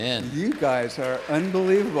And You guys are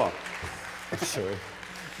unbelievable. sorry.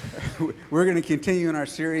 We're going to continue in our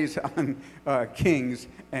series on Kings,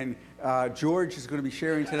 and George is going to be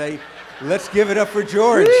sharing today. Let's give it up for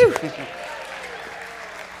George.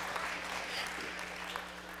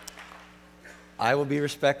 I will be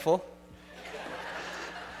respectful.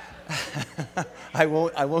 I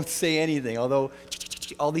won't say anything, although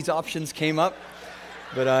all these options came up,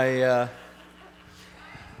 but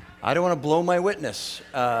I don't want to blow my witness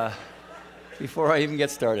before I even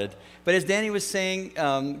get started. But as Danny was saying,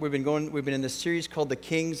 we've been in this series called The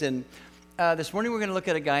Kings, and this morning we're going to look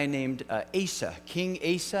at a guy named Asa, King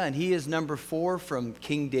Asa, and he is number 4 from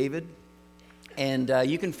King David. And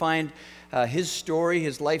you can find his story,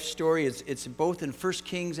 his life story. It's both in 1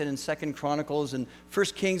 Kings and in 2 Chronicles. And 1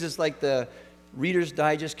 Kings is like the Reader's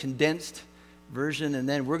Digest condensed version. And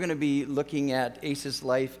then we're going to be looking at Asa's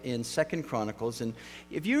life in 2 Chronicles. And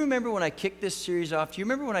if you remember when I kicked this series off, do you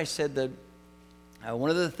remember when I said that one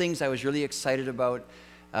of the things I was really excited about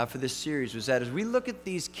for this series was that as we look at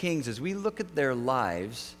these kings, as we look at their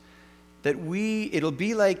lives, that it'll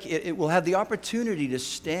be like it will have the opportunity to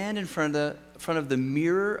stand in front of the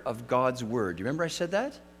mirror of God's Word. Do you remember I said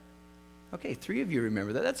that? Okay, 3 of you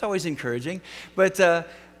remember that. That's always encouraging. But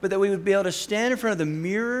that we would be able to stand in front of the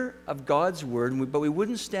mirror of God's Word, but we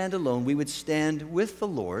wouldn't stand alone. We would stand with the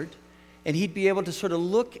Lord, and He'd be able to sort of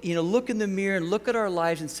look in the mirror and look at our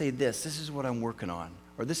lives and say, this is what I'm working on.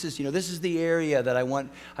 Or this is the area that I want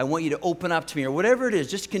you to open up to me, or whatever it is,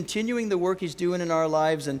 just continuing the work He's doing in our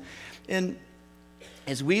lives. And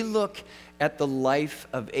as we look at the life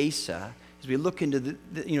of Asa, as we look into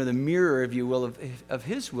the mirror, if you will, of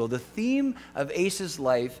his will, the theme of Asa's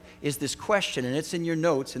life is this question, and it's in your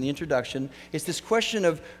notes in the introduction. It's this question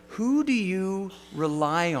of, who do you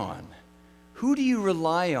rely on? Who do you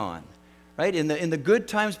rely on? Right? In the good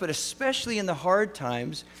times, but especially in the hard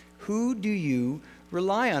times, who do you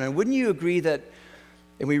rely on? And wouldn't you agree that,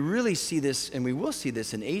 and we really see this, and we will see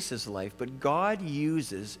this in Asa's life, but God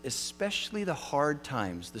uses, especially the hard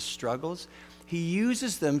times, the struggles, He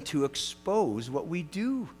uses them to expose what we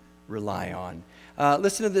do rely on.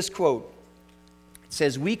 Listen to this quote. It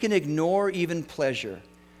says, "We can ignore even pleasure,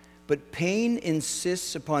 but pain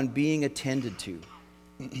insists upon being attended to.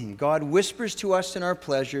 God whispers to us in our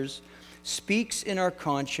pleasures, speaks in our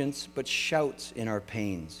conscience, but shouts in our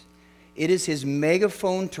pains. It is His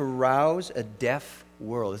megaphone to rouse a deaf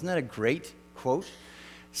world." Isn't that a great quote?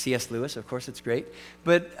 C.S. Lewis, of course, it's great.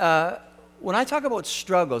 But when I talk about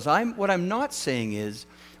struggles, what I'm not saying is,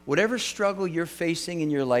 whatever struggle you're facing in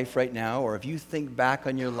your life right now, or if you think back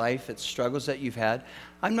on your life at struggles that you've had,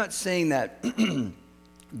 I'm not saying that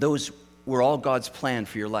those were all God's plan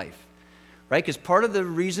for your life. Right? Because part of the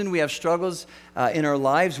reason we have struggles in our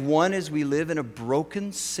lives, one is we live in a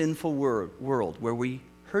broken, sinful world where we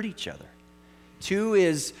hurt each other. 2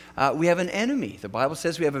 is we have an enemy. The Bible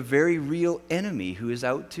says we have a very real enemy who is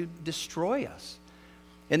out to destroy us.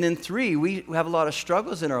 And then 3, we have a lot of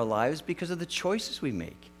struggles in our lives because of the choices we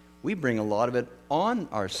make. We bring a lot of it on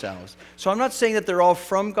ourselves. So I'm not saying that they're all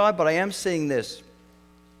from God, but I am saying this.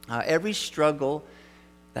 Every struggle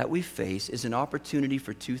that we face is an opportunity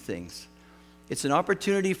for 2 things. It's an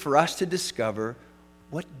opportunity for us to discover,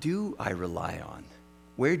 what do I rely on?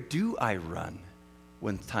 Where do I run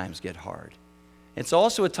when times get hard? It's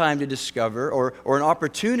also a time to discover, or an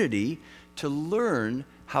opportunity to learn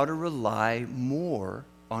how to rely more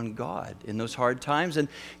on God in those hard times. And,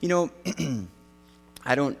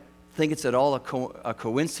 I don't think it's at all a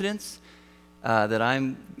coincidence that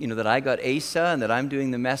I got Asa and that I'm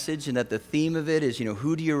doing the message, and that the theme of it is,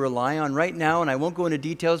 who do you rely on? Right now, and I won't go into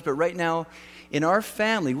details, but right now, in our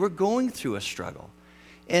family, we're going through a struggle.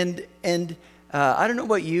 And I don't know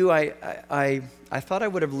about you, I thought I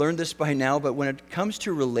would have learned this by now, but when it comes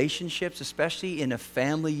to relationships, especially in a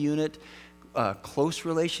family unit, close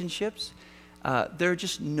relationships, there are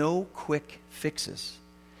just no quick fixes.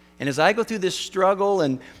 And as I go through this struggle,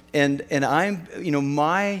 and I'm,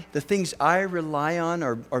 the things I rely on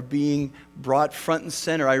are being brought front and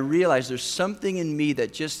center, I realize there's something in me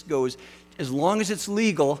that just goes, as long as it's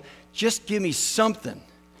legal, just give me something.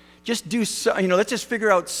 Just do let's just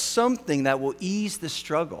figure out something that will ease the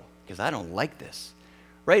struggle, because I don't like this,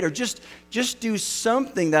 right? Or just do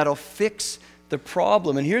something that'll fix the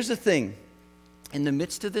problem. And here's the thing. In the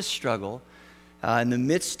midst of this struggle, in the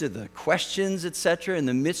midst of the questions, etc., in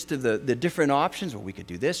the midst of the different options, well, we could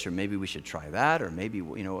do this, or maybe we should try that, or maybe,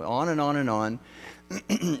 on and on and on.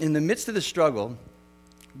 In the midst of the struggle,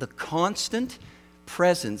 the constant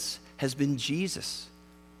presence has been Jesus.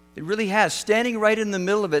 It really has, standing right in the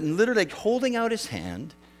middle of it and literally holding out His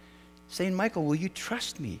hand, saying, "Michael, will you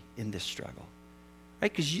trust me in this struggle?"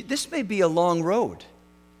 right? Because this may be a long road,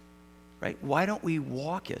 right? Why don't we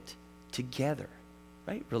walk it together,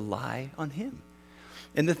 right? Rely on him.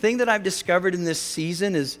 And the thing that I've discovered in this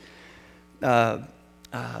season is the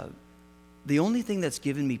only thing that's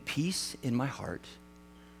given me peace in my heart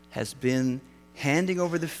has been handing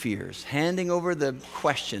over the fears, handing over the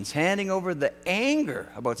questions, handing over the anger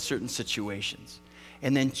about certain situations,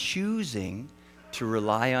 and then choosing to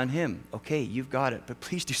rely on him. Okay, you've got it, but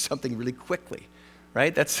please do something really quickly,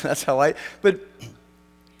 right? That's how but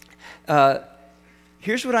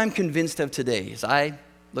here's what I'm convinced of today. As I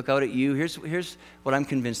look out at you, here's what I'm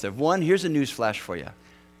convinced of. One, here's a news flash for you.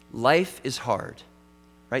 Life is hard,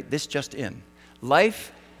 right? This just in.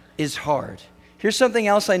 Life is hard. Here's something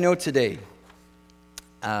else I know today.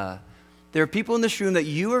 There are people in this room that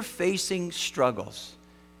you are facing struggles.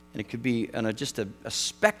 And it could be on just a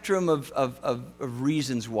spectrum of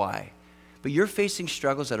reasons why. But you're facing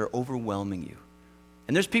struggles that are overwhelming you.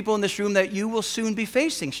 And there's people in this room that you will soon be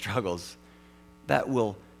facing struggles that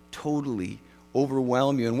will totally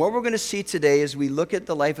overwhelm you. And what we're going to see today as we look at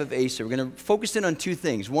the life of Asa, we're going to focus in on two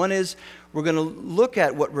things. One is we're going to look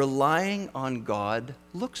at what relying on God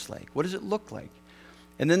looks like. What does it look like?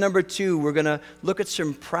 And then number two, we're going to look at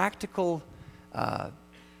some practical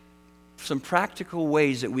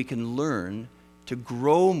ways that we can learn to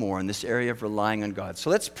grow more in this area of relying on God. So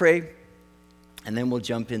let's pray, and then we'll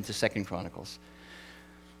jump into 2 Chronicles.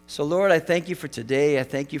 So Lord, I thank you for today. I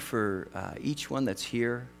thank you for each one that's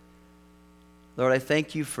here. Lord, I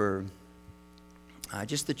thank you for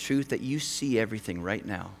just the truth that you see everything right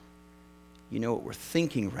now. You know what we're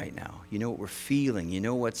thinking right now. You know what we're feeling. You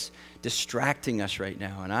know what's distracting us right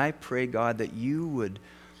now. And I pray, God, that you would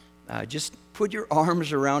just put your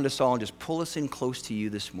arms around us all and just pull us in close to you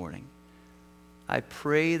this morning. I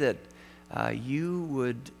pray that you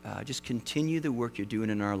would just continue the work you're doing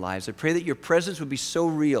in our lives. I pray that your presence would be so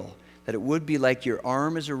real that it would be like your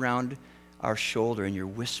arm is around our shoulder and you're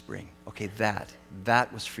whispering, okay,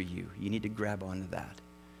 that was for you. You need to grab onto that.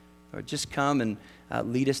 Lord, just come and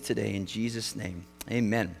lead us today in Jesus' name.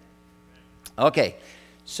 Amen. Okay,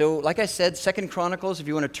 so like I said, 2 Chronicles, if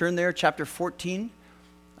you want to turn there, chapter 14.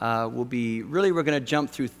 We're going to jump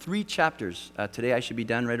through 3 chapters. Today I should be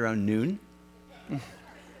done right around noon.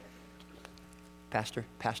 Pastor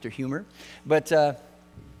humor. But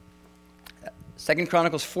 2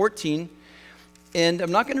 Chronicles 14, and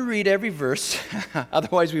I'm not going to read every verse,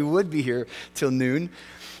 otherwise we would be here till noon.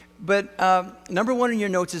 But number one in your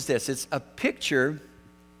notes is this. It's a picture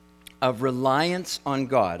of reliance on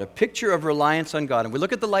God, a picture of reliance on God. And we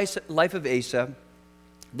look at the life of Asa.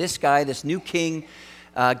 This guy, this new king,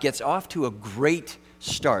 gets off to a great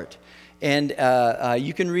start. And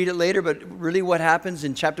you can read it later, but really what happens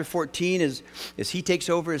in chapter 14 is he takes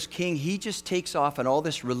over as king. He just takes off on all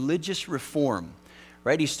this religious reform,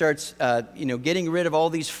 right? He starts, getting rid of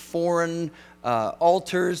all these foreign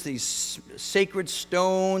altars, these sacred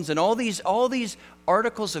stones, and all these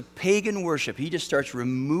articles of pagan worship. He just starts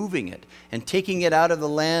removing it and taking it out of the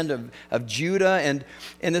land of Judah.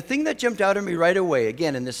 And the thing that jumped out at me right away,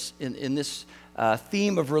 again, in this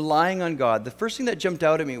theme of relying on God, the first thing that jumped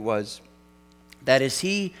out at me was that as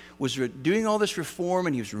he was doing all this reform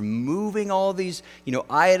and he was removing all these,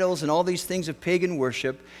 idols and all these things of pagan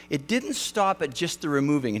worship, it didn't stop at just the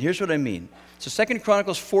removing. And here's what I mean. So 2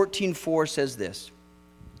 Chronicles 14:4 says this.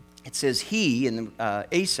 It says,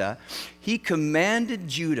 Asa, he commanded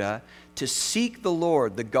Judah to seek the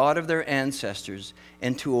Lord, the God of their ancestors,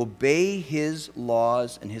 and to obey his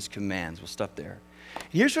laws and his commands. We'll stop there.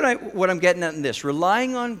 Here's what I'm getting at in this.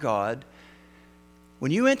 Relying on God,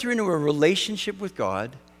 when you enter into a relationship with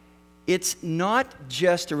God, it's not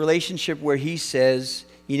just a relationship where he says,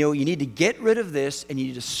 you need to get rid of this and you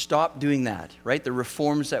need to stop doing that, right? The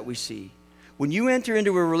reforms that we see. When you enter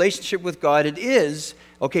into a relationship with God, it is,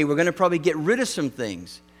 okay, we're going to probably get rid of some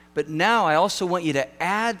things, but now I also want you to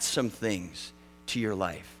add some things to your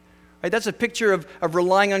life. Right, that's a picture of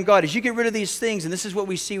relying on God. As you get rid of these things, and this is what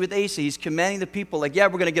we see with Asa, he's commanding the people, we're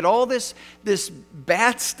going to get all this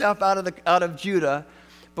bad stuff out of Judah,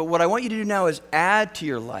 but what I want you to do now is add to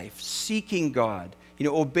your life, seeking God,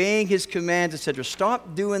 obeying his commands, etc.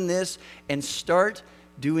 Stop doing this and start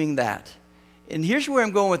doing that. And here's where I'm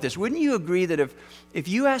going with this. Wouldn't you agree that if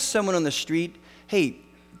you ask someone on the street, hey,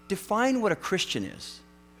 define what a Christian is?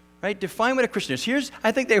 Right? Define what a Christian is.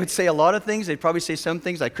 I think they would say a lot of things. They'd probably say some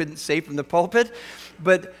things I couldn't say from the pulpit.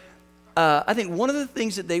 But I think one of the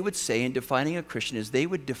things that they would say in defining a Christian is they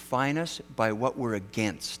would define us by what we're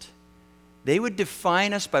against. They would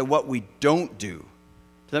define us by what we don't do.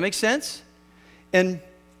 Does that make sense? And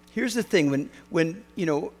here's the thing.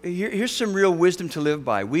 Here's some real wisdom to live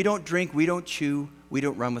by. We don't drink, we don't chew, we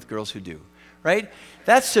don't run with girls who do. Right?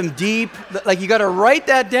 That's some deep, like you got to write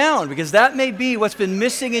that down because that may be what's been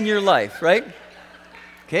missing in your life, right?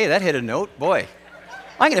 Okay, that hit a note. Boy,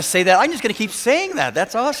 I'm going to say that. I'm just going to keep saying that.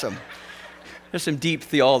 That's awesome. There's some deep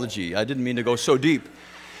theology. I didn't mean to go so deep.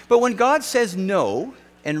 But when God says no,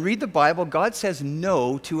 and read the Bible, God says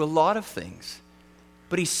no to a lot of things.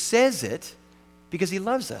 But he says it because he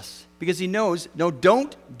loves us. Because he knows, no,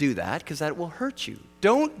 don't do that because that will hurt you.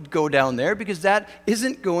 Don't go down there because that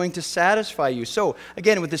isn't going to satisfy you. So,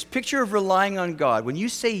 again, with this picture of relying on God, when you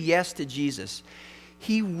say yes to Jesus,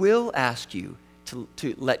 he will ask you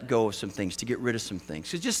to let go of some things, to get rid of some things.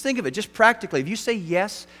 So just think of it, just practically. If you say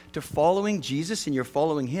yes to following Jesus and you're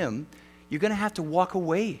following him, you're going to have to walk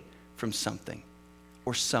away from something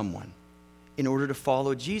or someone in order to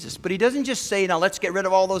follow Jesus. But he doesn't just say, now let's get rid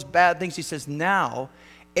of all those bad things. He says, now,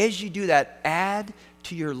 as you do that, add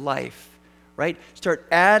to your life, right? Start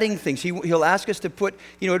adding things. He'll ask us to put,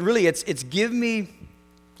 it's give me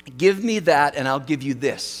that and I'll give you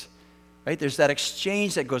this, right? There's that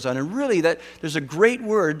exchange that goes on. And really, there's a great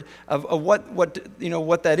word of what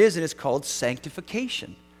that is, and it's called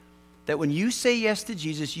sanctification. That when you say yes to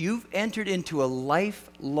Jesus, you've entered into a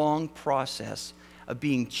lifelong process of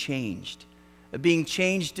being changed.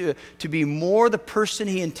 To be more the person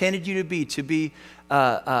he intended you to be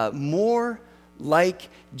more like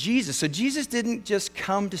Jesus. So Jesus didn't just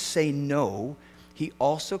come to say no, he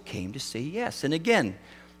also came to say yes. And again,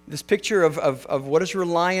 this picture of what does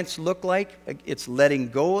reliance look like? It's letting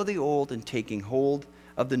go of the old and taking hold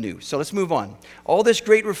of the new. So let's move on. All this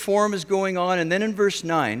great reform is going on, and then in verse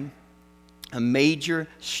 9, a major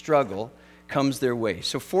struggle comes their way.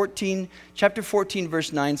 So chapter 14,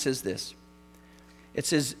 verse 9 says this. It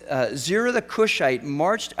says, Zerah the Cushite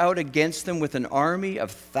marched out against them with an army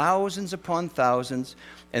of thousands upon thousands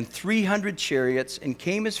and 300 chariots and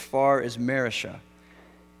came as far as Mareshah.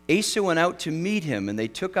 Asa went out to meet him, and they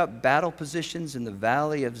took up battle positions in the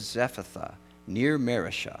valley of Zephathah near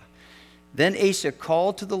Mareshah. Then Asa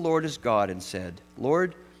called to the Lord his God and said,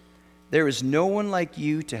 Lord, there is no one like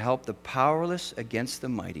you to help the powerless against the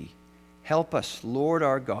mighty. Help us, Lord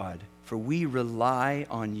our God, for we rely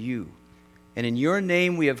on you. And in your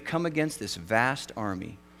name we have come against this vast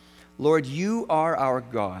army. Lord, you are our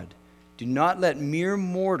God. Do not let mere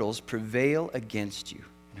mortals prevail against you.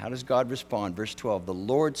 And how does God respond? Verse 12, the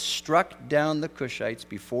Lord struck down the Cushites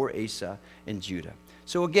before Asa and Judah.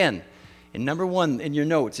 So again, in number one in your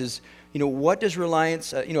notes is, what does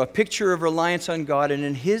reliance, a picture of reliance on God. And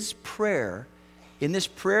in his prayer, in this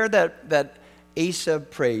prayer that Asa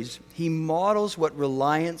prays, he models what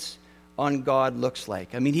reliance on God looks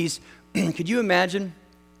like. I mean, could you imagine?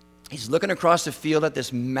 He's looking across the field at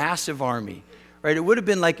this massive army, right? It would have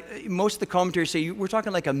been like, most of the commentaries say, we're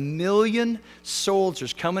talking like 1 million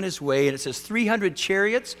soldiers coming his way, and it says 300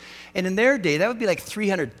 chariots, and in their day, that would be like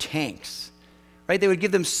 300 tanks, right? They would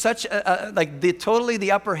give them such totally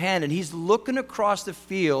the upper hand, and he's looking across the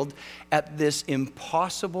field at this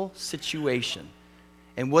impossible situation.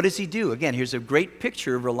 And what does he do? Again, here's a great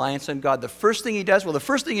picture of reliance on God. The first thing he does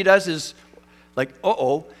is like,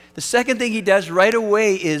 uh-oh. The second thing he does right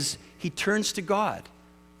away is he turns to God.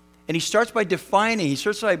 And he starts by defining,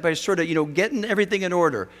 by sort of, getting everything in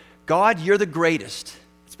order. God, you're the greatest.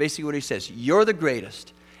 That's basically what he says. You're the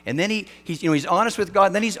greatest. And then he's honest with God,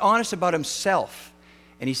 and then he's honest about himself.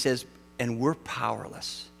 And he says, and we're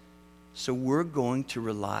powerless. So we're going to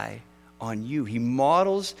rely on you. He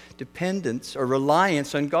models dependence or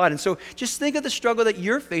reliance on God. And so just think of the struggle that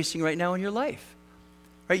you're facing right now in your life.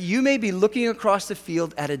 Right? You may be looking across the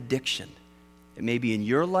field at addiction. It may be in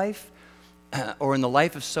your life or in the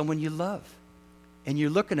life of someone you love. And you're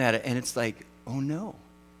looking at it and it's like, oh no,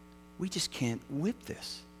 we just can't whip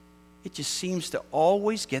this. It just seems to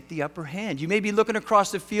always get the upper hand. You may be looking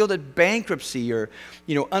across the field at bankruptcy or,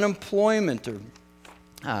 unemployment or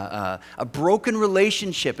a broken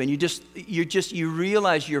relationship, and you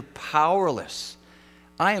realize you're powerless.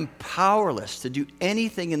 I am powerless to do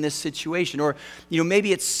anything in this situation. Or,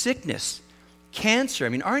 maybe it's sickness, cancer. I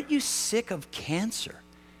mean, aren't you sick of cancer?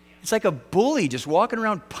 It's like a bully just walking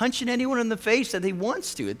around punching anyone in the face that he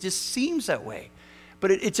wants to. It just seems that way.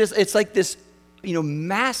 But it's like this,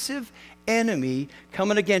 massive enemy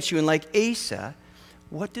coming against you. And like Asa,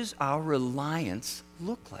 what does our reliance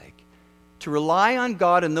look like? To rely on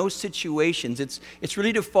God in those situations, it's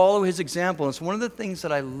really to follow his example. And it's one of the things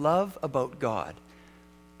that I love about God.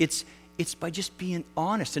 It's by just being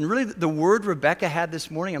honest. And really, the word Rebecca had this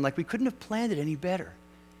morning, I'm like, we couldn't have planned it any better.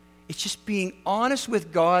 It's just being honest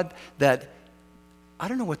with God that I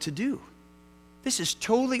don't know what to do. This is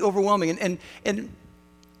totally overwhelming. And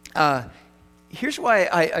here's why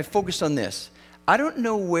I focused on this. I don't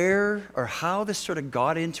know where or how this sort of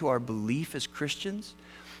got into our belief as Christians,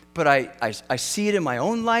 but I see it in my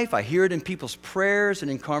own life. I hear it in people's prayers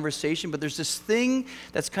and in conversation, but there's this thing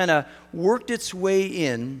that's kind of worked its way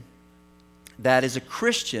in that as a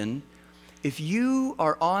Christian, if you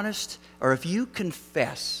are honest or if you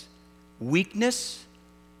confess weakness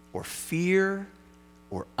or fear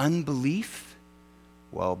or unbelief,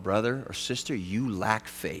 well, brother or sister, you lack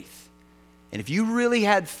faith. And if you really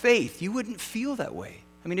had faith, you wouldn't feel that way.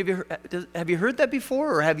 I mean, have you heard that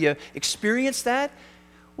before, or have you experienced that?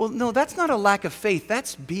 Well, no, that's not a lack of faith.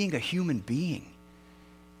 That's being a human being.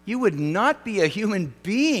 You would not be a human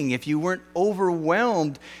being if you weren't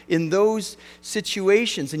overwhelmed in those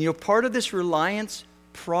situations. And part of this reliance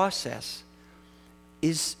process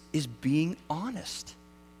is being honest.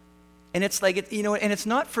 And it's like, and it's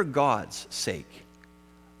not for God's sake.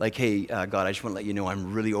 Like, hey, God, I just want to let you know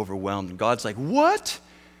I'm really overwhelmed. And God's like, what?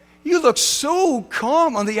 You look so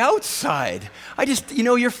calm on the outside.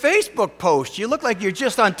 Your Facebook post, you look like you're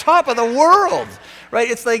just on top of the world, right?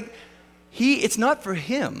 It's like, it's not for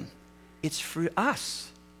him. It's for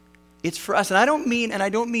us. It's for us. And I don't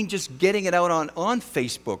mean just getting it out on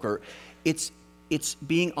Facebook, or it's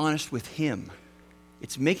being honest with him.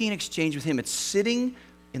 It's making an exchange with him. It's sitting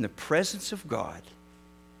in the presence of God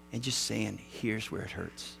and just saying, here's where it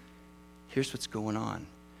hurts. Here's what's going on.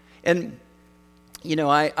 And,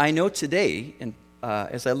 I know today, and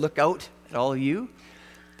as I look out at all of you,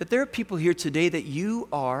 that there are people here today that you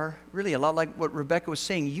are really a lot like what Rebecca was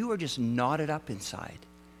saying. You are just knotted up inside.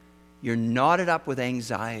 You're knotted up with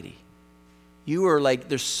anxiety. You are like,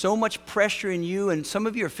 there's so much pressure in you, and some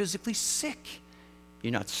of you are physically sick.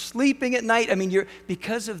 You're not sleeping at night. I mean,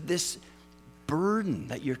 because of this burden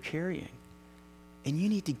that you're carrying. And you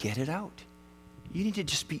need to get it out. You need to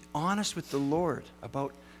just be honest with the Lord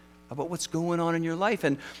about what's going on in your life.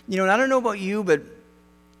 And, and I don't know about you, but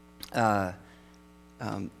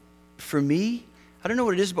for me, I don't know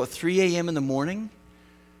what it is about 3 a.m. in the morning,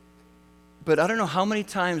 but I don't know how many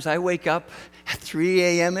times I wake up at 3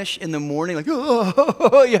 a.m.-ish in the morning, like,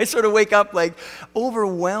 I sort of wake up like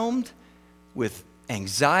overwhelmed with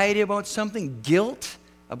anxiety about something, guilt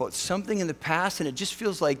about something in the past, and it just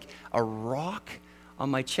feels like a rock on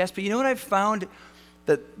my chest. But you know what I've found?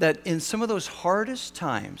 That in some of those hardest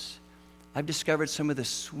times, I've discovered some of the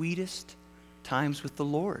sweetest times with the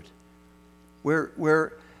Lord.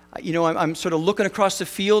 Where I'm sort of looking across the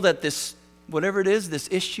field at this, whatever it is, this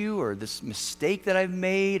issue or this mistake that I've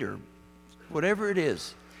made or whatever it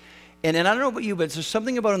is. And I don't know about you, but there's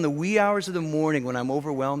something about in the wee hours of the morning when I'm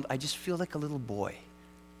overwhelmed, I just feel like a little boy.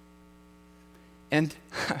 And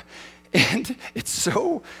it's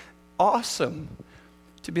so awesome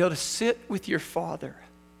to be able to sit with your Father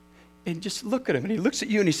and just look at him. And he looks at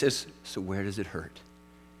you and he says, so where does it hurt?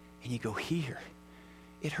 And you go, here.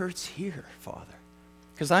 It hurts here, Father.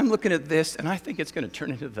 Because I'm looking at this and I think it's going to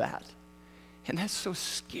turn into that. And that's so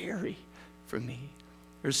scary for me.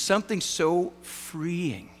 There's something so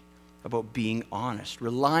freeing about being honest,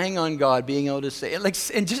 relying on God, being able to say,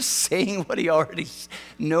 and just saying what he already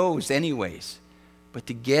knows anyways. But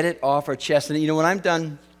to get it off our chest. And when I'm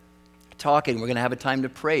done talking, we're going to have a time to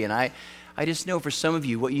pray. And I just know for some of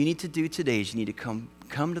you, what you need to do today is you need to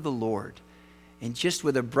come to the Lord. And just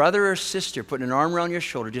with a brother or sister, putting an arm around your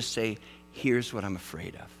shoulder, just say, here's what I'm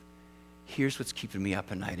afraid of. Here's what's keeping me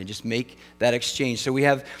up at night. And just make that exchange. So we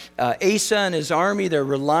have Asa and his army. They're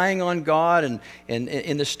relying on God. And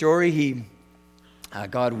in the story,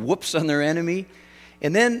 God whoops on their enemy.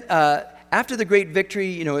 And then after the great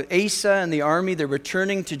victory, Asa and the army, they're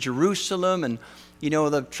returning to Jerusalem. And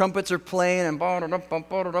the trumpets are playing and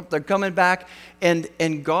they're coming back.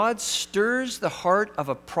 And God stirs the heart of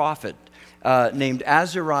a prophet named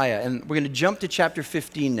Azariah. And we're going to jump to chapter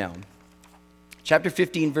 15 now. Chapter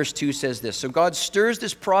 15, verse 2 says this. So God stirs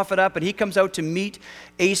this prophet up, and he comes out to meet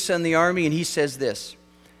Asa and the army, and he says this.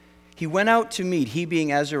 He went out to meet, he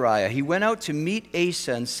being Azariah, he went out to meet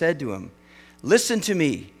Asa and said to him, listen to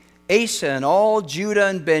me, Asa and all Judah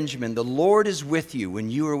and Benjamin, the Lord is with you when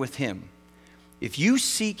you are with him. If you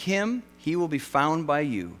seek him, he will be found by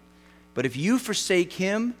you. But if you forsake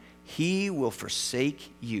him, he will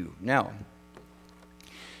forsake you. Now,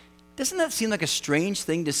 doesn't that seem like a strange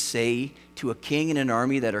thing to say to a king and an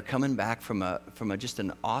army that are coming back from just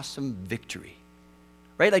an awesome victory?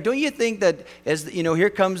 Right? Like, don't you think that as here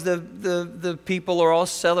comes the people are all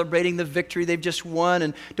celebrating the victory they've just won,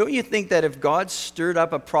 and don't you think that if God stirred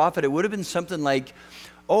up a prophet, it would have been something like,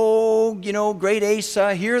 oh, great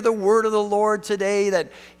Asa, hear the word of the Lord today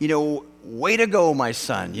that, way to go, my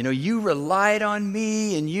son. You relied on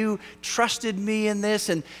me and you trusted me in this.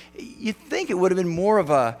 And you think it would have been more of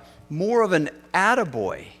a more of an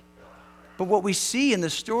attaboy. But what we see in the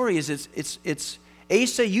story is it's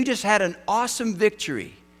Asa, you just had an awesome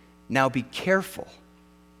victory. Now be careful.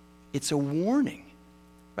 It's a warning,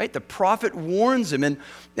 right? The prophet warns him. And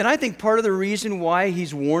I think part of the reason why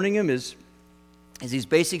he's warning him is he's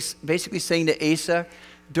basically saying to Asa,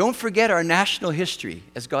 don't forget our national history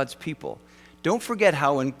as God's people. Don't forget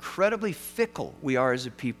how incredibly fickle we are as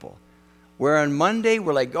a people. Where on Monday,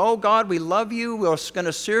 we're like, oh, God, we love you. We're going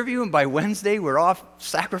to serve you. And by Wednesday, we're off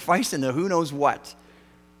sacrificing to who knows what.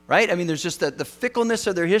 Right? I mean, there's just the fickleness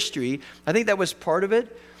of their history. I think that was part of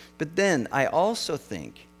it. But then I also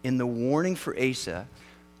think in the warning for Asa,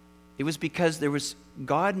 it was because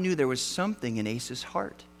God knew there was something in Asa's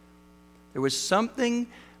heart. There was something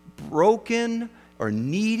broken or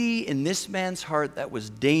needy in this man's heart that was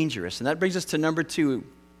dangerous. And that brings us to number 2,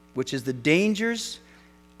 which is the dangers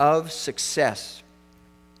of success.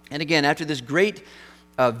 And again, after this great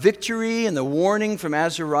victory and the warning from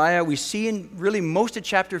Azariah, we see in really most of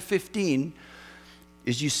chapter 15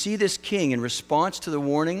 is you see this king in response to the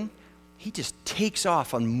warning, he just takes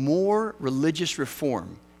off on more religious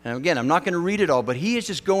reform. And again, I'm not going to read it all, but he is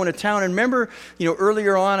just going to town. And remember,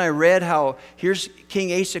 earlier on I read how here's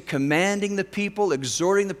King Asa commanding the people,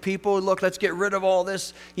 exhorting the people, look, let's get rid of all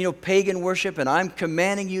this, pagan worship, and I'm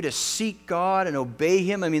commanding you to seek God and obey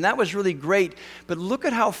him. I mean, that was really great, but look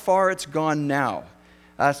at how far it's gone now.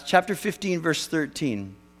 Chapter 15, verse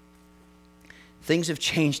 13. Things have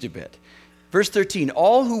changed a bit. Verse 13,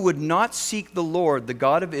 all who would not seek the Lord, the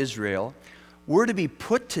God of Israel, were to be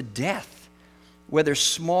put to death, whether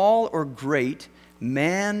small or great,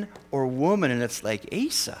 man or woman. And it's like,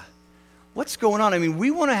 Asa, what's going on? I mean,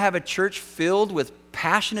 we want to have a church filled with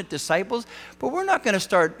passionate disciples, but we're not going to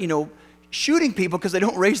start, shooting people because they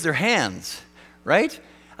don't raise their hands, right?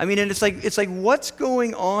 I mean, and it's like what's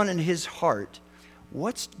going on in his heart?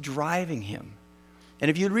 What's driving him? And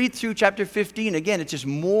if you read through chapter 15, again, it's just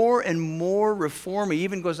more and more reform. He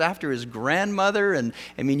even goes after his grandmother. And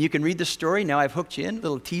I mean, you can read the story. Now I've hooked you in, a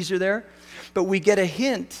little teaser there. But we get a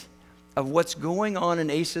hint of what's going on in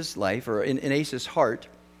Asa's life, or in Asa's heart,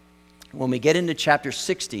 when we get into chapter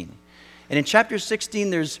 16. And in chapter 16,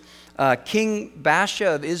 there's King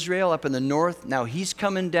Baasha of Israel up in the north. Now he's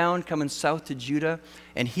coming south to Judah,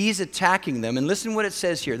 and he's attacking them. And listen what it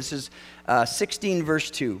says here. This is 16, verse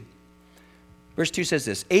 2. Verse 2 says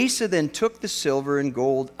this, Asa then took the silver and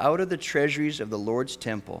gold out of the treasuries of the Lord's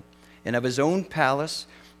temple and of his own palace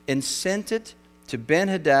and sent it to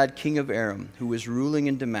Ben-Hadad, king of Aram, who was ruling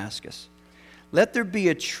in Damascus. Let there be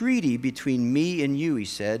a treaty between me and you, he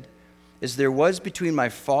said, as there was between my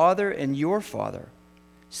father and your father.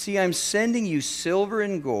 See, I'm sending you silver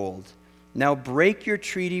and gold. Now break your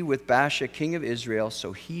treaty with Baasha, king of Israel,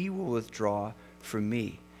 so he will withdraw from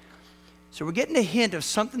me. So we're getting a hint of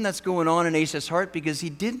something that's going on in Asa's heart because he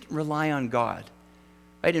didn't rely on God.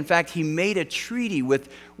 Right? In fact, he made a treaty with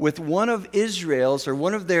one of Israel's or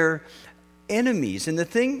one of their enemies. And the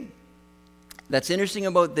thing that's interesting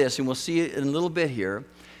about this, and we'll see it in a little bit here,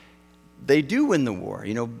 they do win the war.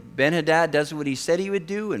 Ben-Hadad does what he said he would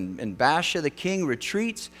do, and Baasha, the king,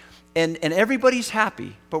 retreats, and everybody's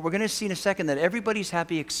happy. But we're going to see in a second that everybody's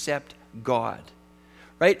happy except God.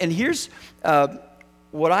 Right? And here's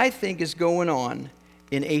what I think is going on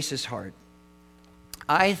in Asa's heart.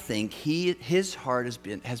 I think his heart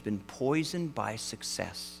has been poisoned by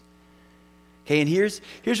success. Okay, and here's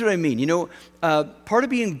what I mean. Part of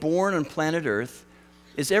being born on planet Earth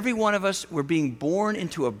is every one of us, we're being born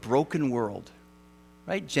into a broken world.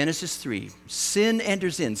 Right? Genesis 3. Sin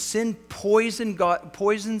enters in. Sin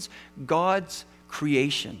poisons God's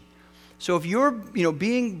creation. So if you're,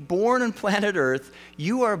 being born on planet Earth,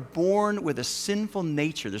 you are born with a sinful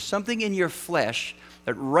nature. There's something in your flesh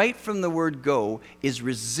that right from the word go is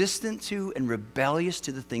resistant to and rebellious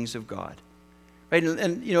to the things of God. Right?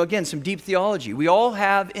 And again, some deep theology. We all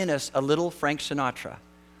have in us a little Frank Sinatra.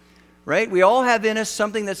 Right? We all have in us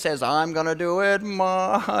something that says, I'm going to do it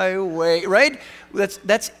my way. Right?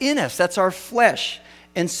 That's in us. That's our flesh.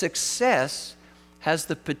 And success has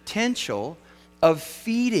the potential of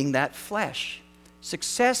feeding that flesh.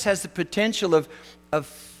 Success has the potential of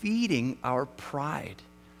feeding our pride.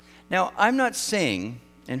 Now, I'm not saying,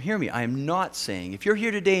 and hear me, I am not saying, if you're here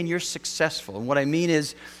today and you're successful, and what I mean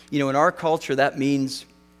is, in our culture, that means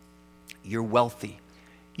you're wealthy,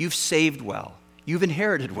 you've saved well, you've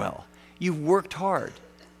inherited well, you've worked hard,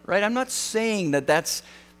 right? I'm not saying that that's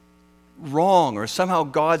wrong or somehow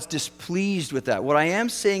God's displeased with that. What I am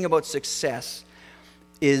saying about success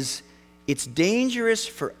is it's dangerous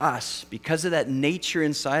for us because of that nature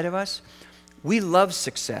inside of us. We love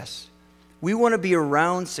success. We want to be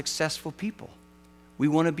around successful people. We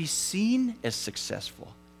want to be seen as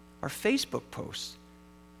successful. Our Facebook posts,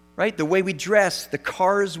 right? The way we dress, the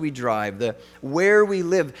cars we drive, where we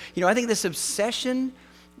live. I think this obsession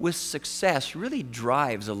with success really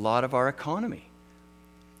drives a lot of our economy.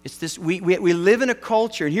 It's this, we live in a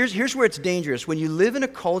culture, and here's where it's dangerous. When you live in a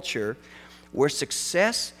culture where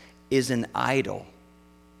success is an idol,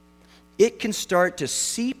 it can start to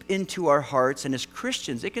seep into our hearts, and as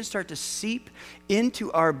Christians, it can start to seep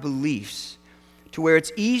into our beliefs to where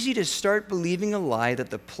it's easy to start believing a lie that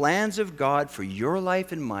the plans of God for your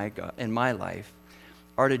life and my life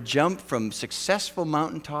are to jump from successful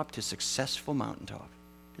mountaintop to successful mountaintop.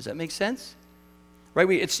 Does that make sense? Right?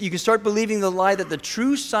 You can start believing the lie that the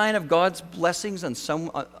true sign of God's blessings on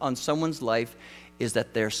someone's life is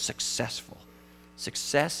that they're successful.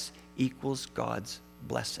 Success equals God's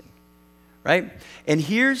blessing. Right? And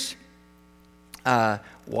here's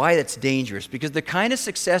why that's dangerous. Because the kind of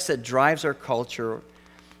success that drives our culture,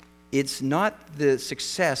 it's not the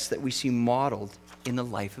success that we see modeled in the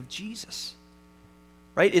life of Jesus.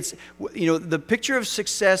 Right? It's, the picture of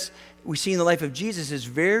success we see in the life of Jesus is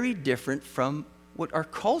very different from what our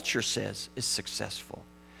culture says is successful.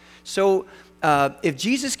 So if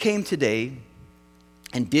Jesus came today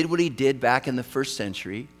and did what he did back in the first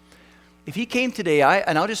century, if he came today,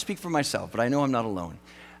 and I'll just speak for myself, but I know I'm not alone.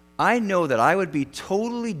 I know that I would be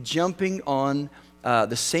totally jumping on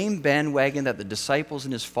the same bandwagon that the disciples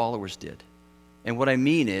and his followers did. And what I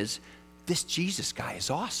mean is, this Jesus guy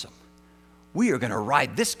is awesome. We are going to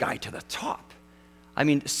ride this guy to the top. I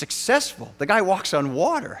mean, successful. The guy walks on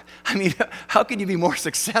water. I mean, how can you be more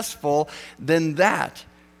successful than that?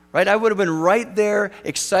 Right? I would have been right there,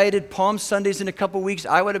 excited. Palm Sundays in a couple weeks,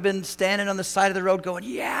 I would have been standing on the side of the road going,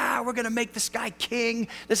 yeah, we're going to make this guy king.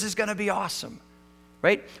 This is going to be awesome.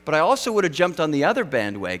 Right? But I also would have jumped on the other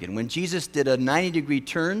bandwagon when Jesus did a 90-degree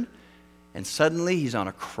turn and suddenly he's on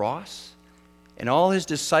a cross and all his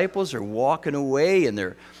disciples are walking away and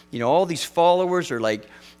they're, all these followers are like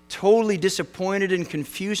totally disappointed and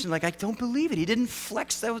confused and like, I don't believe it. He didn't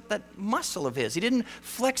flex that muscle of his. He didn't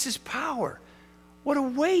flex his power. What a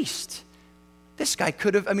waste. This guy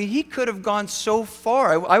he could have gone so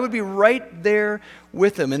far. I would be right there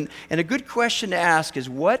with him. And a good question to ask is,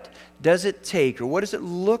 what does it take or what does it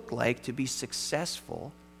look like to be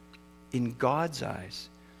successful in God's eyes?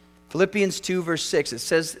 Philippians 2 verse 6, it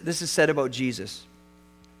says, this is said about Jesus,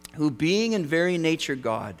 who being in very nature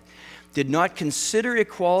God, did not consider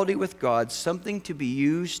equality with God something to be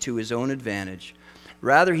used to his own advantage.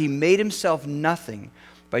 Rather, he made himself nothing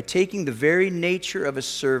by taking the very nature of a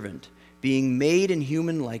servant, being made in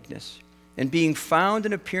human likeness, and being found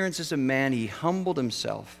in appearance as a man, he humbled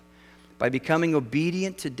himself by becoming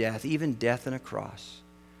obedient to death, even death on a cross.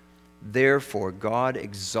 Therefore, God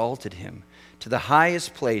exalted him to the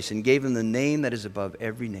highest place and gave him the name that is above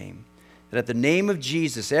every name, that at the name of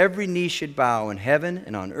Jesus every knee should bow in heaven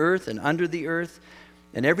and on earth and under the earth,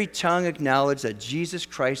 and every tongue acknowledge that Jesus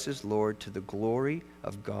Christ is Lord, to the glory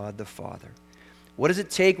of God the Father. What does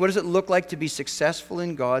it take? What does it look like to be successful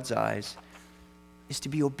in God's eyes? Is to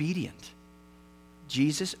be obedient.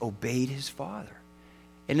 Jesus obeyed his Father.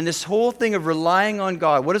 And in this whole thing of relying on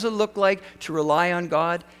God, what does it look like to rely on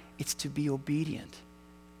God? It's to be obedient.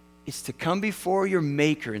 It's to come before your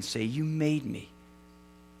Maker and say, you made me.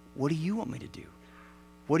 What do you want me to do?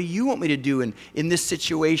 What do you want me to do in this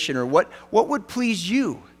situation? Or what would please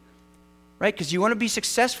you? Right? Because you want to be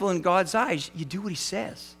successful in God's eyes, you do what he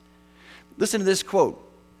says. Listen to this quote.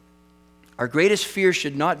 Our greatest fear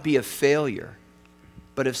should not be of failure,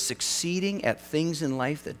 but of succeeding at things in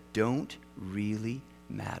life that don't really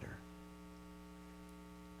matter.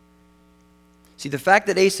 See, the fact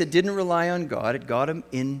that Asa didn't rely on God, it got him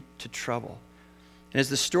into trouble. And as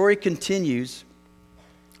the story continues,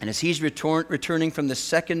 and as he's returning from the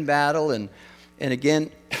second battle, and again,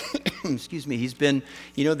 excuse me, he's been,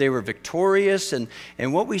 they were victorious. And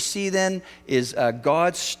what we see then is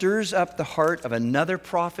God stirs up the heart of another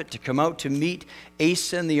prophet to come out to meet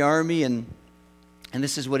Asa and the army. And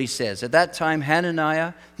this is what he says. At that time,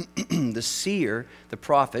 Hananiah, the seer, the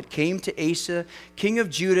prophet, came to Asa, king of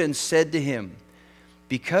Judah, and said to him,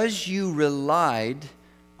 because you relied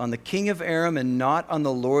on the king of Aram and not on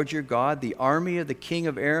the Lord your God, the army of the king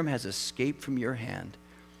of Aram has escaped from your hand.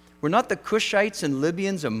 Were not the Cushites and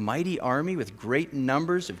Libyans a mighty army with great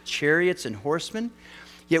numbers of chariots and horsemen?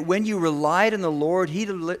 Yet when you relied on the Lord, he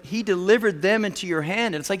delivered them into your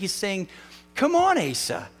hand. And it's like he's saying, come on,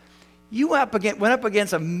 Asa. You went up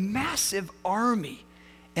against a massive army,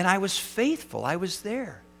 and I was faithful. I was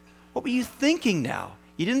there. What were you thinking now?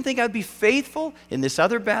 You didn't think I'd be faithful in this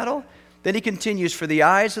other battle? Then he continues, for the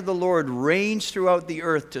eyes of the Lord range throughout the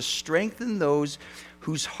earth to strengthen those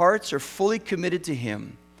whose hearts are fully committed to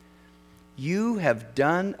him. You have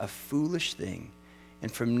done a foolish thing,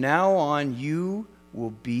 and from now on you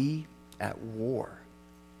will be at war.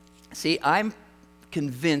 See, I'm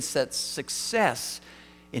convinced that success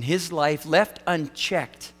in his life, left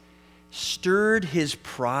unchecked, stirred his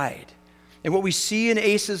pride. And what we see in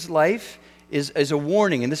Asa's life is a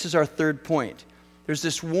warning, and this is our third point. There's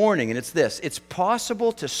this warning, and it's this: it's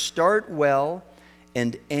possible to start well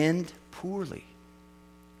and end poorly.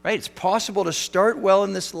 Right? It's possible to start well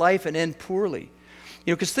in this life and end poorly.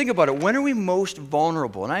 You know, because think about it. When are we most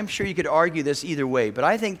vulnerable? And I'm sure you could argue this either way, but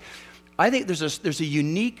I think there's a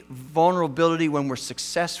unique vulnerability when we're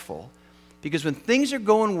successful, because when things are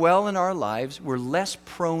going well in our lives, we're less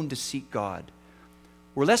prone to seek God.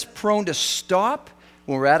 We're less prone to stop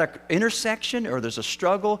when we're at an intersection or there's a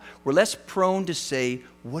struggle. We're less prone to say,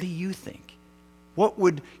 "What do you think? What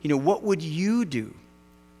would you do?"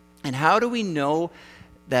 And how do we know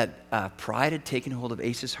that pride had taken hold of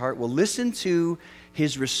Asa's heart? Well, listen to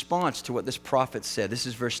his response to what this prophet said. This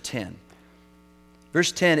is verse 10.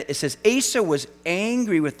 Verse 10, it says, Asa was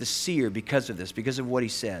angry with the seer because of this, because of what he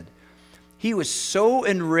said. He was so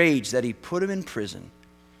enraged that he put him in prison.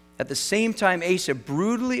 At the same time, Asa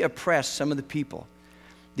brutally oppressed some of the people.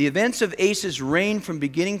 The events of Asa's reign from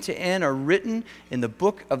beginning to end are written in the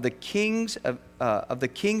book of the kings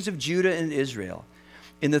of Judah and Israel.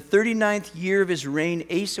 In the 39th year of his reign,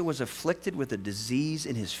 Asa was afflicted with a disease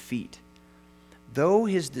in his feet. Though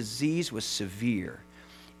his disease was severe,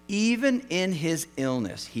 even in his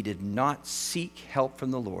illness, he did not seek help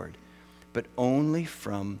from the Lord, but only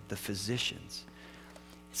from the physicians.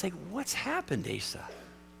 It's like, what's happened, Asa?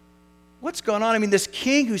 What's gone on? I mean, this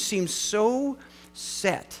king who seems so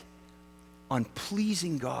set on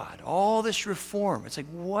pleasing God, all this reform. It's like,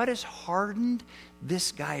 what has hardened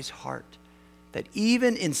this guy's heart? That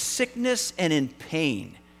even in sickness and in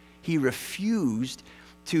pain, he refused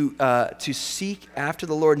to seek after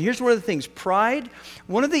the Lord. And here's one of the things, pride,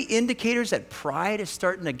 one of the indicators that pride is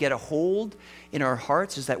starting to get a hold in our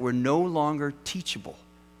hearts is that we're no longer teachable.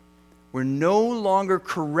 We're no longer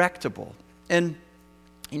correctable. And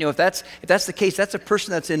you know, if that's the case, that's a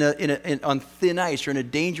person that's on thin ice or in a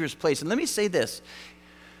dangerous place. And let me say this.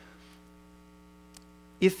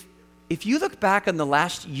 If you look back on the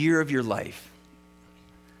last year of your life,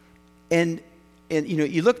 and you know,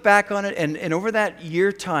 you look back on it, and over that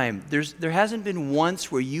year time, there hasn't been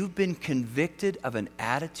once where you've been convicted of an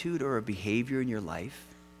attitude or a behavior in your life.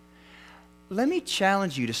 Let me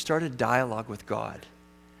challenge you to start a dialogue with God.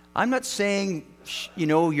 I'm not saying, you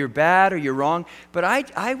know, you're bad or you're wrong, but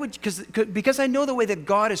I would, because I know the way that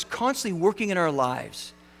God is constantly working in our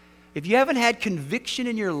lives. If you haven't had conviction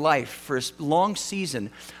in your life for a long season,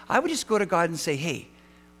 I would just go to God and say, hey,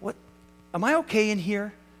 am I okay in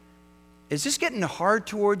here? Is this getting hard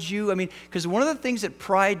towards you? I mean, because one of the things that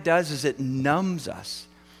pride does is it numbs us.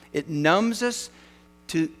 It numbs us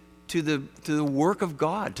to the work of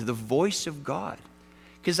God, to the voice of God.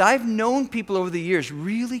 Because I've known people over the years,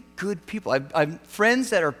 really good people. I've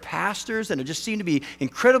friends that are pastors and just seem to be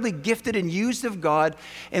incredibly gifted and used of God.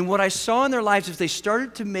 And what I saw in their lives is they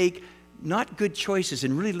started to make not good choices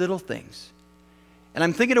in really little things. And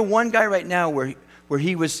I'm thinking of one guy right now where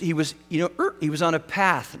he was on a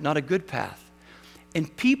path, not a good path. And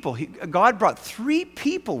God brought 3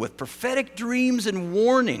 people with prophetic dreams and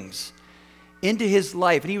warnings into his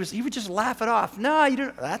life, and he would just laugh it off. No, you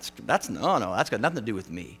don't. That's got nothing to do with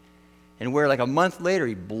me. And where like a month later,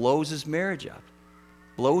 he blows his marriage up,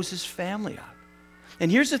 blows his family up.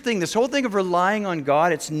 And here's the thing: this whole thing of relying on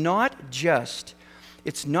God, it's not just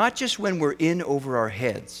when we're in over our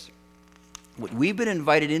heads. What we've been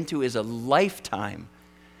invited into is a lifetime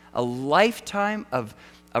of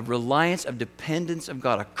reliance, of dependence of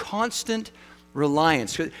God, a constant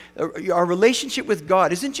reliance. Our relationship with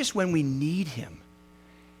God isn't just when we need him.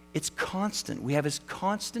 It's constant. We have his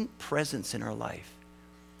constant presence in our life.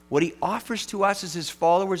 What he offers to us as his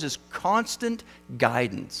followers is constant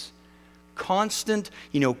guidance, constant,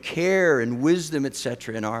 care and wisdom,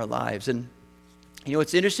 etc. in our lives. And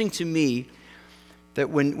it's interesting to me that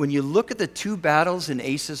when you look at the 2 battles in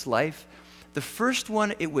Asa's life, the first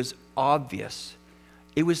one, it was obvious.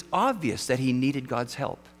 It was obvious that he needed God's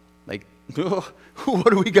help. Like,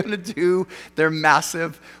 what are we going to do? They're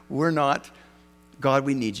massive. We're not. God,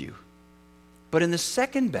 we need you. But in the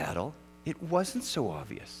second battle, it wasn't so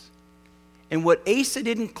obvious. And what Asa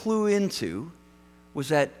didn't clue into was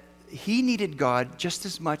that he needed God just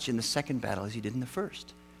as much in the second battle as he did in the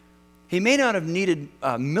first. He may not have needed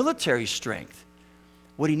military strength.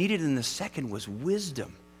 What he needed in the second was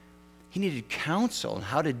wisdom. He needed counsel on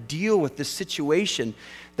how to deal with this situation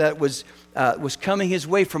that was coming his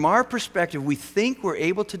way. From our perspective, we think we're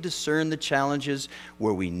able to discern the challenges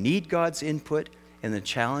where we need God's input and the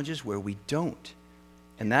challenges where we don't.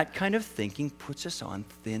 And that kind of thinking puts us on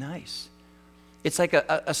thin ice. It's like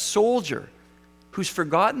a soldier who's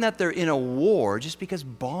forgotten that they're in a war just because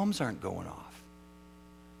bombs aren't going off.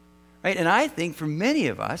 Right? And I think for many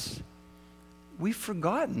of us, we've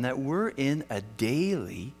forgotten that we're in a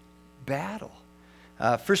daily battle.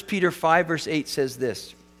 1 Peter 5 verse 8 says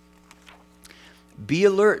this, "Be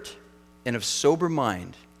alert and of sober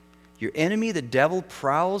mind. Your enemy, the devil,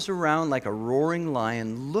 prowls around like a roaring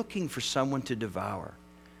lion looking for someone to devour.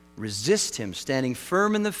 Resist him, standing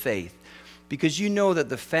firm in the faith, because you know that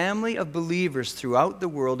the family of believers throughout the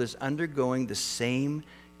world is undergoing the same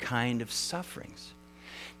kind of sufferings."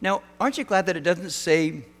 Now, aren't you glad that it doesn't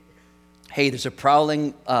say, hey, there's a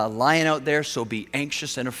prowling lion out there, so be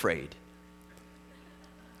anxious and afraid?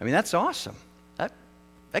 I mean, that's awesome.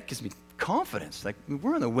 That gives me confidence. Like,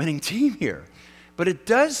 we're on the winning team here. But it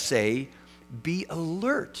does say, be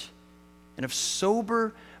alert and of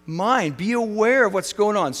sober mind. Be aware of what's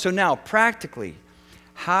going on. So now, practically,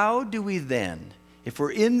 how do we then, if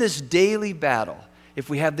we're in this daily battle, if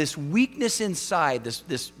we have this weakness inside,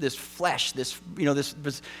 this flesh,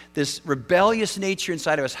 this rebellious nature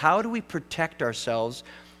inside of us, how do we protect ourselves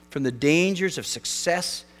from the dangers of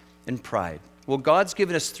success and pride? Well, God's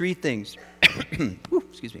given us three things.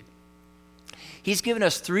 Excuse me. He's given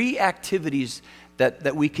us three activities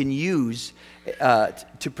that we can use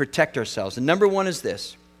to protect ourselves. And number one is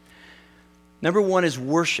this. Number one is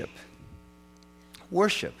worship.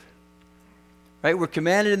 Worship. Right? We're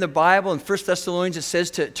commanded in the Bible, in 1 Thessalonians, it says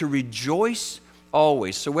to rejoice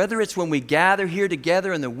always. So whether it's when we gather here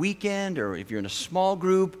together on the weekend, or if you're in a small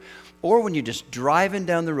group, or when you're just driving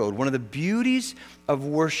down the road, one of the beauties of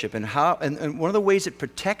worship and one of the ways it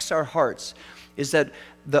protects our hearts is that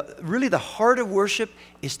the heart of worship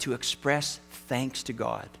is to express thanks to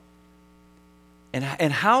God.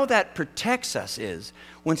 And how that protects us is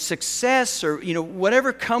when success or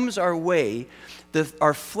whatever comes our way,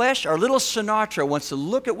 our flesh, our little Sinatra wants to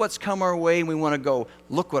look at what's come our way and we want to go,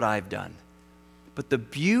 look what I've done. But the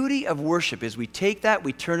beauty of worship is we take that,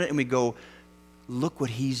 we turn it and we go, look what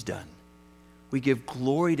he's done. We give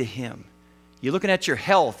glory to him. You're looking at your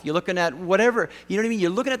health, you're looking at whatever, you know what I mean?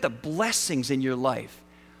 You're looking at the blessings in your life.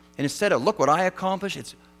 And instead of look what I accomplished,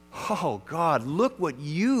 it's, oh God, look what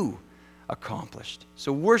you accomplished.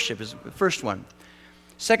 So worship is the first one.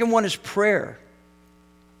 Second one is prayer.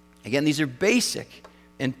 Again, these are basic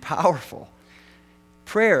and powerful.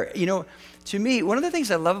 Prayer, to me, one of the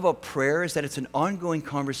things I love about prayer is that it's an ongoing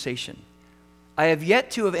conversation. I have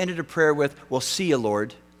yet to have ended a prayer with, well, see you,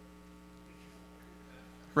 Lord.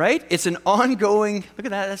 Right? It's an ongoing, look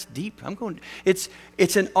at that, that's deep.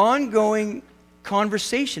 It's an ongoing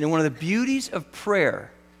conversation. And one of the beauties of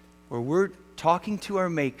prayer, where we're talking to our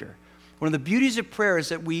Maker, one of the beauties of prayer is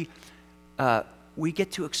that we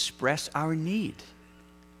get to express our need.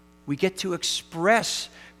 We get to express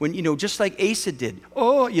when, just like Asa did.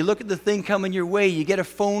 Oh, you look at the thing coming your way, you get a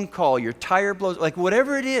phone call, your tire blows, like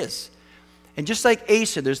whatever it is. And just like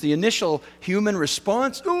Asa, there's the initial human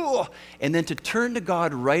response, oh, and then to turn to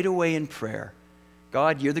God right away in prayer.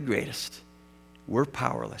 God, you're the greatest. We're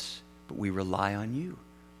powerless, but we rely on you.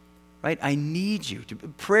 Right? I need you.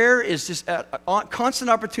 Prayer is just a constant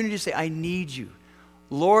opportunity to say, I need you.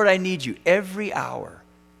 Lord, I need you. Every hour,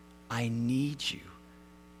 I need you.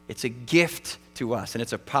 It's a gift to us, and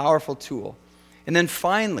it's a powerful tool. And then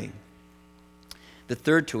finally, the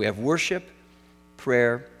third tool, we have worship,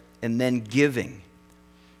 prayer, and then giving.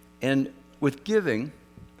 And with giving,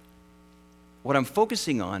 what I'm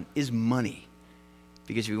focusing on is money.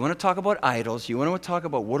 Because if you want to talk about idols, you want to talk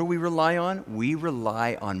about what do we rely on? We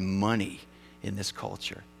rely on money in this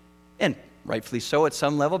culture. And rightfully so at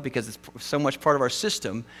some level because it's so much part of our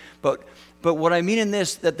system. But what I mean in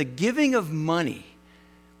this, that the giving of money,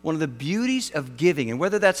 one of the beauties of giving, and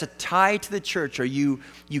whether that's a tie to the church, or you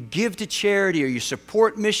give to charity, or you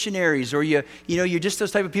support missionaries, or you're just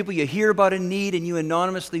those type of people, you hear about a need and you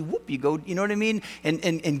anonymously, you go, you know what I mean?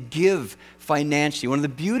 And give financially. One of the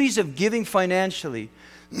beauties of giving financially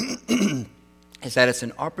is that it's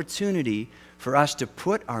an opportunity for us to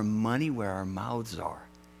put our money where our mouths are.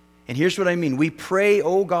 And here's what I mean. We pray,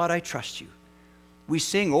 oh God, I trust you. We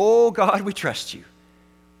sing, oh God, we trust you.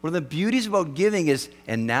 One of the beauties about giving is,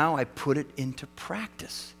 and now I put it into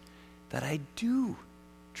practice, that I do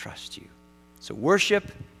trust you. So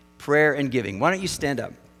worship, prayer, and giving. Why don't you stand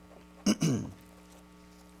up?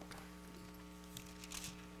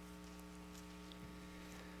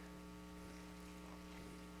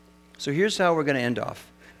 So here's how we're going to end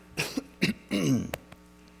off.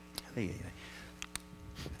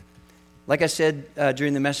 Like I said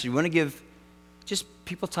during the message, we want to give just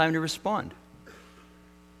people time to respond.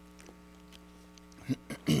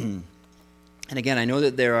 And again, I know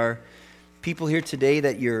that there are people here today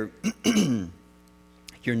that you're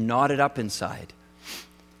knotted up inside.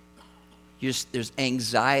 There's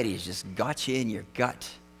anxiety, it's just got you in your gut.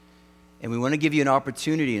 And we want to give you an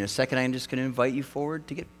opportunity. In a second, I'm just going to invite you forward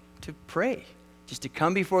to pray, just to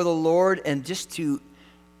come before the Lord and just to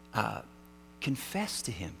confess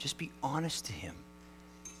to Him, just be honest to Him.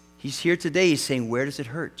 He's here today. He's saying, where does it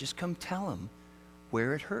hurt? Just come tell Him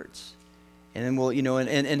where it hurts. And then we'll,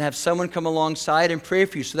 and have someone come alongside and pray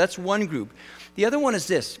for you. So that's one group. The other one is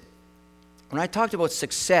this. When I talked about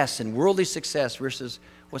success and worldly success versus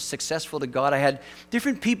what's successful to God, I had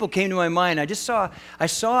different people came to my mind. I saw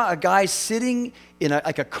a guy sitting in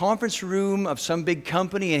a conference room of some big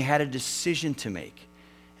company and had a decision to make.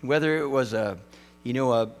 And whether it was a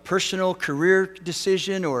personal career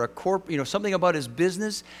decision or something about his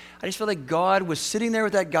business, I just felt like God was sitting there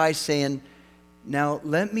with that guy saying, now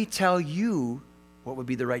let me tell you what would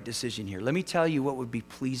be the right decision here. Let me tell you what would be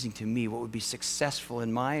pleasing to me, what would be successful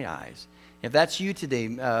in my eyes. If that's you today,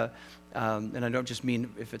 and I don't just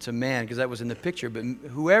mean if it's a man, because that was in the picture, but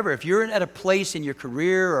whoever, if you're at a place in your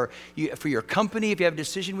career or for your company, if you have a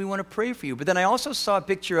decision, we want to pray for you. But then I also saw a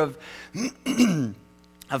picture of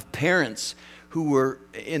parents who were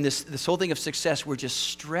in this whole thing of success were just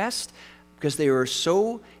stressed because they were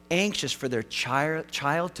so anxious for their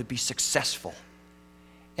child to be successful.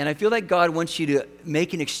 And I feel like God wants you to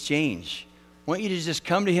make an exchange. I want you to just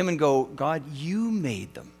come to Him and go, God, you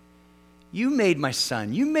made them. You made my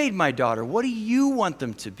son. You made my daughter. What do you want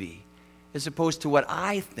them to be? As opposed to what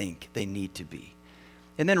I think they need to be.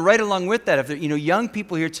 And then right along with that, if there, young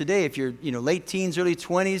people here today, if you're, late teens, early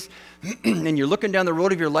 20s, and you're looking down the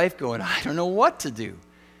road of your life going, I don't know what to do.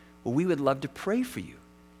 Well, we would love to pray for you.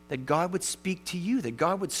 That God would speak to you. That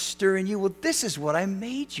God would stir in you. Well, this is what I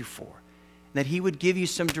made you for. That He would give you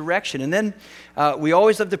some direction. And then we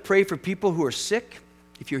always love to pray for people who are sick.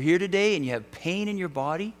 If you're here today and you have pain in your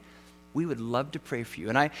body, we would love to pray for you.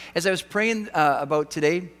 And as I was praying about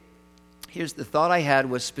today, here's the thought I had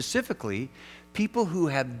was specifically people who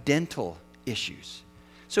have dental issues.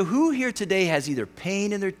 So who here today has either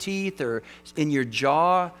pain in their teeth or in your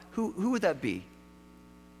jaw? Who would that be?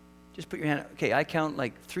 Just put your hand up. Okay, I count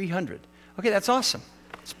like 300. Okay, that's awesome.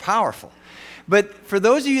 It's powerful. But for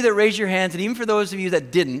those of you that raised your hands, and even for those of you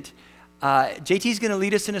that didn't, JT's going to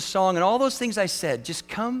lead us in a song, and all those things I said, just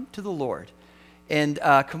come to the Lord. And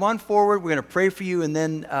come on forward. We're going to pray for you, and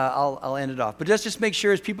then I'll end it off. But let's just make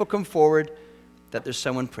sure as people come forward that there's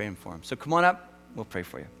someone praying for them. So come on up. We'll pray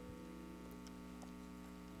for you.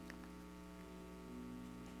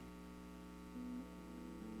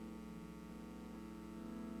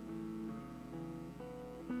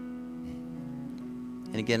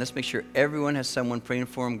 And again, let's make sure everyone has someone praying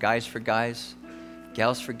for them, guys for guys,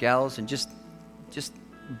 gals for gals, and just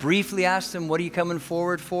briefly ask them, what are you coming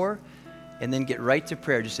forward for? And then get right to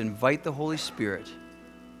prayer. Just invite the Holy Spirit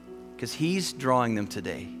because He's drawing them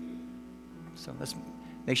today. So let's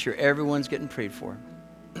make sure everyone's getting prayed for.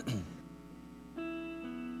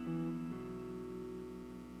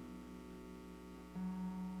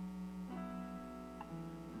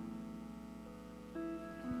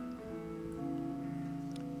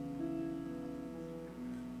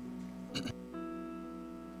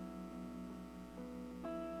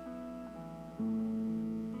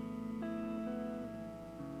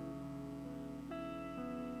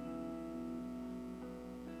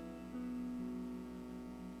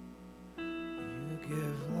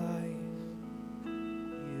 Give life,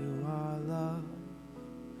 you are love,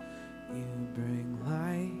 you bring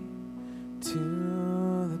light to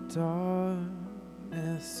the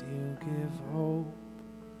darkness, you give hope,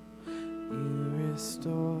 you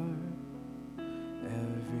restore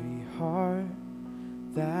every heart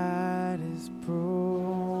that is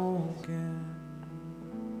broken.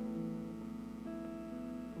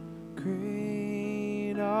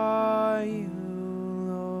 Great are you,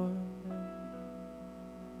 Lord.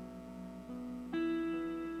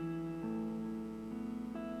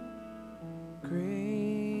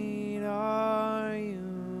 Great are you,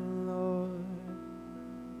 Lord.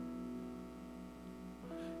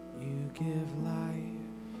 You give life,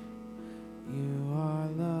 you are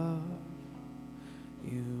love,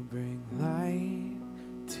 you bring light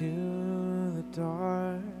to the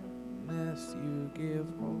darkness, you give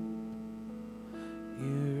hope,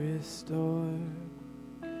 you restore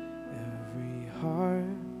every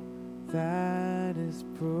heart that is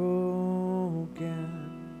broken.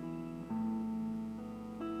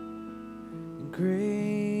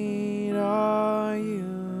 Great are you,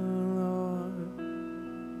 Lord.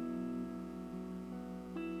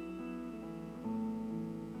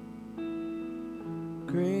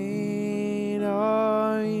 Great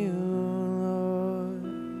are you, Lord.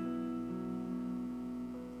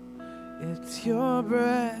 It's your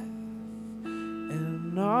breath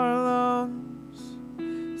in our lungs,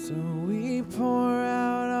 so we pour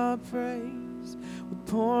out our praise. We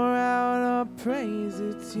pour out our praise.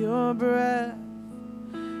 It's your breath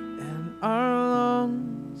in our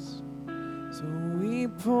lungs, so we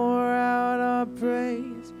pour out our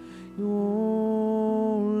praise. You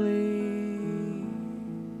only.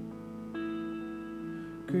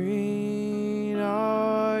 Great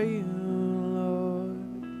are you, Lord.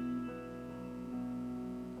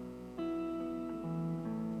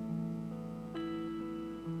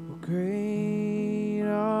 Oh, great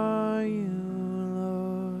are you,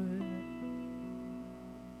 Lord.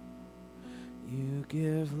 You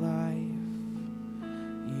give life.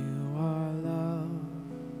 You are love.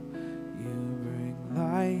 You bring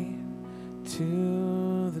light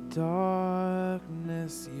to the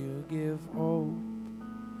darkness. You give hope.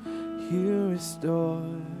 You restore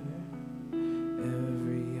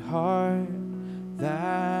every heart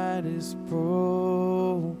that is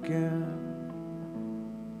broken.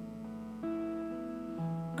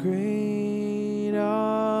 Great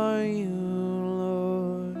are you,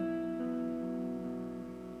 Lord.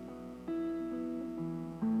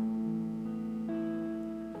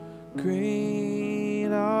 Great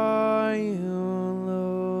are you,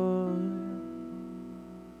 Lord.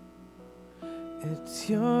 It's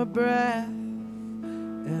your breath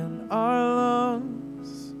in our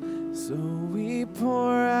lungs, so we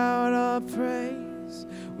pour out our praise.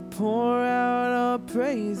 We pour out our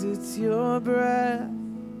praise. It's your breath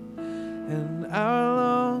in our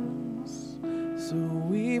lungs, so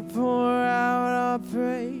we pour out our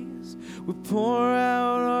praise. We pour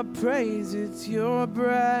out our praise. It's your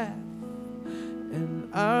breath in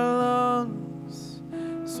our lungs,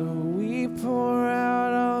 so we pour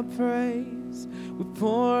out our praise. We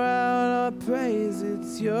pour out our praise.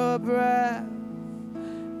 It's your breath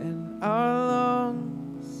in our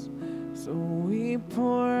lungs, so we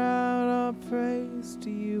pour out our praise to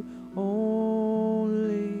you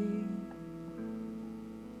only.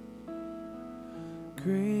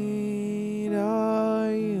 Great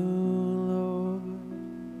are you, Lord.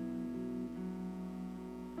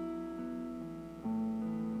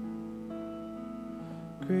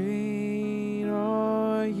 Great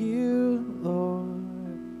are you, Lord.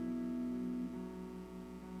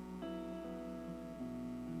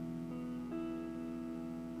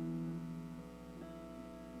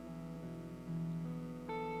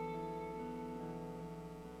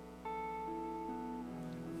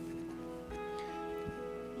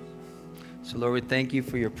 So, Lord, we thank you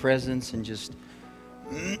for your presence and just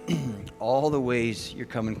all the ways you're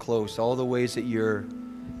coming close, all the ways that you're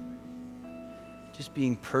just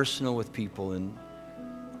being personal with people. And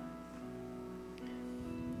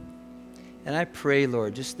I pray,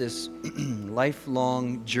 Lord, just this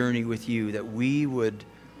lifelong journey with you, that we would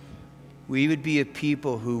be a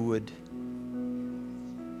people who would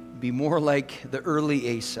be more like the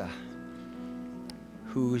early Asa,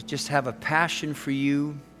 who just have a passion for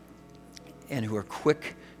you and who are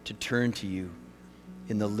quick to turn to you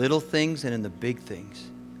in the little things and in the big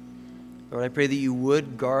things. Lord, I pray that you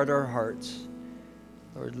would guard our hearts.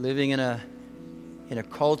 Lord, living in a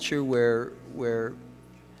culture where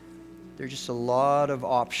there's just a lot of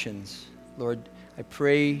options. Lord, I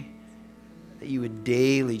pray that you would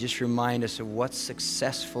daily just remind us of what's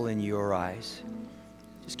successful in your eyes.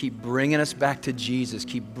 Just keep bringing us back to Jesus.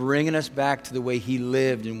 Keep bringing us back to the way he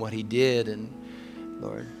lived and what he did. And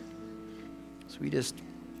Lord, so we just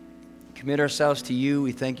commit ourselves to you.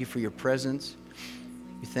 We thank you for your presence.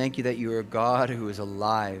 We thank you that you are a God who is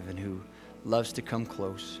alive and who loves to come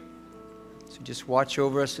close. So just watch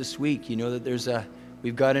over us this week. You know that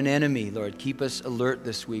we've got an enemy, Lord. Keep us alert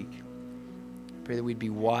this week. Pray that we'd be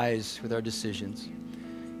wise with our decisions.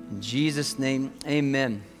 In Jesus' name,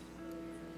 amen.